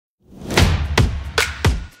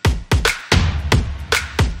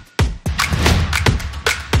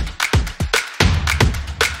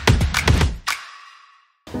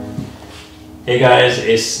Hey guys,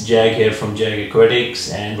 it's Jag here from Jag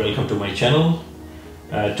Aquatics and welcome to my channel.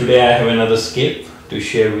 Today I have another scape to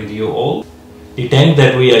share with you all. The tank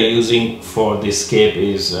that we are using for this scape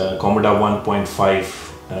is Commodore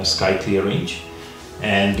 1.5 Sky Clear range,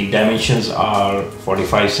 and the dimensions are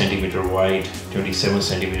 45 cm wide, 27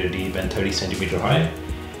 cm deep and 30 cm high.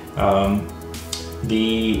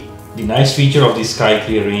 The nice feature of the Sky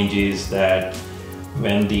Clear range is that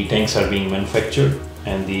when the tanks are being manufactured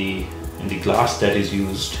and the glass that is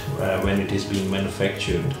used when it is being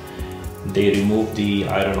manufactured, they remove the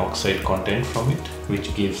iron oxide content from it,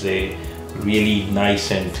 which gives a really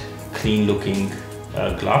nice and clean looking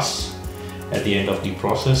glass at the end of the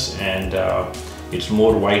process, and it's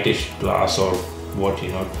more whitish glass, or what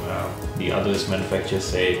the others manufacturers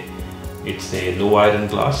say it's a low iron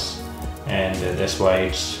glass, and that's why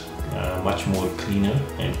it's much more cleaner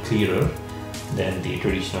and clearer than the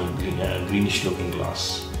traditional greenish looking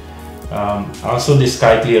glass. Also, the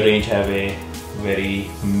Sky Clear range have a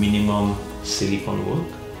very minimum silicone work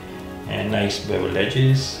and nice beveled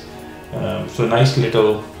edges. So nice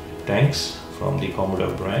little tanks from the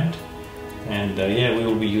Commodore brand, and yeah, we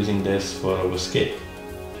will be using this for our scape.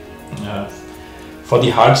 For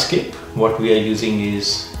the hardscape, what we are using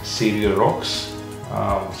is Seiryu rocks.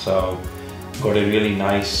 So got a really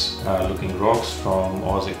nice looking rocks from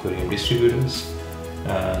Oz Aquarium Distributors.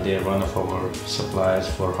 They are one of our suppliers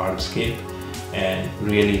for hardscape, and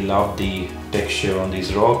really love the texture on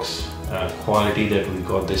these rocks. Quality that we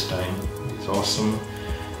got this time is awesome,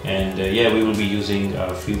 and yeah, we will be using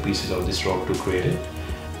a few pieces of this rock to create it.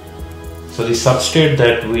 So the substrate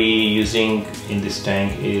that we using in this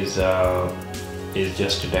tank is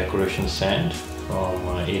just a decoration sand from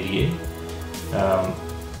ADA.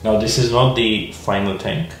 Now this is not the final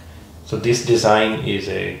tank. So this design is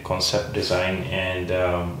a concept design, and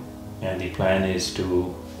the plan is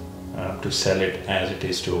to sell it as it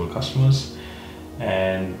is to our customers,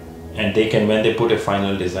 and they can, when they put a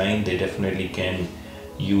final design, they definitely can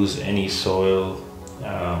use any soil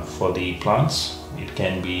for the plants. It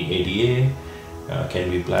can be ADA, can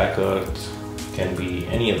be black earth, can be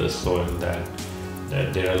any other soil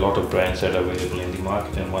that there are a lot of brands that are available in the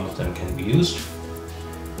market, and one of them can be used.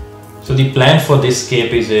 So the plan for this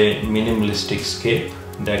scape is a minimalistic scape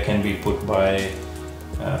that can be put by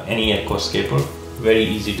any aquascaper. Very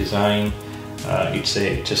easy design. It's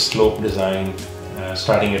a slope design,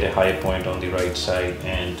 starting at a high point on the right side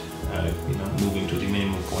and moving to the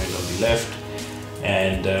minimum point on the left.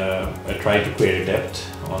 And I try to create a depth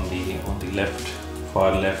on the left,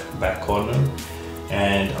 far left back corner.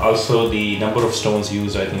 And also the number of stones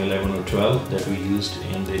used, I think 11 or 12 that we used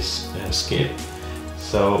in this scape.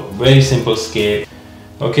 So very simple scape.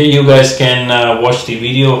 Okay, you guys can watch the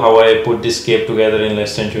video how I put this scape together in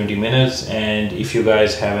less than 20 minutes, and if you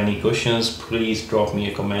guys have any questions, please drop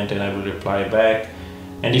me a comment and I will reply back.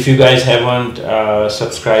 And if you guys haven't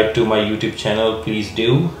subscribed to my YouTube channel, please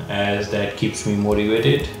do, as that keeps me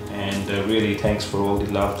motivated. And really thanks for all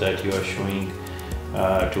the love that you are showing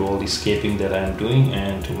to all the scaping that I'm doing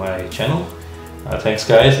and to my channel. Thanks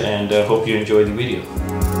guys, and hope you enjoy the video.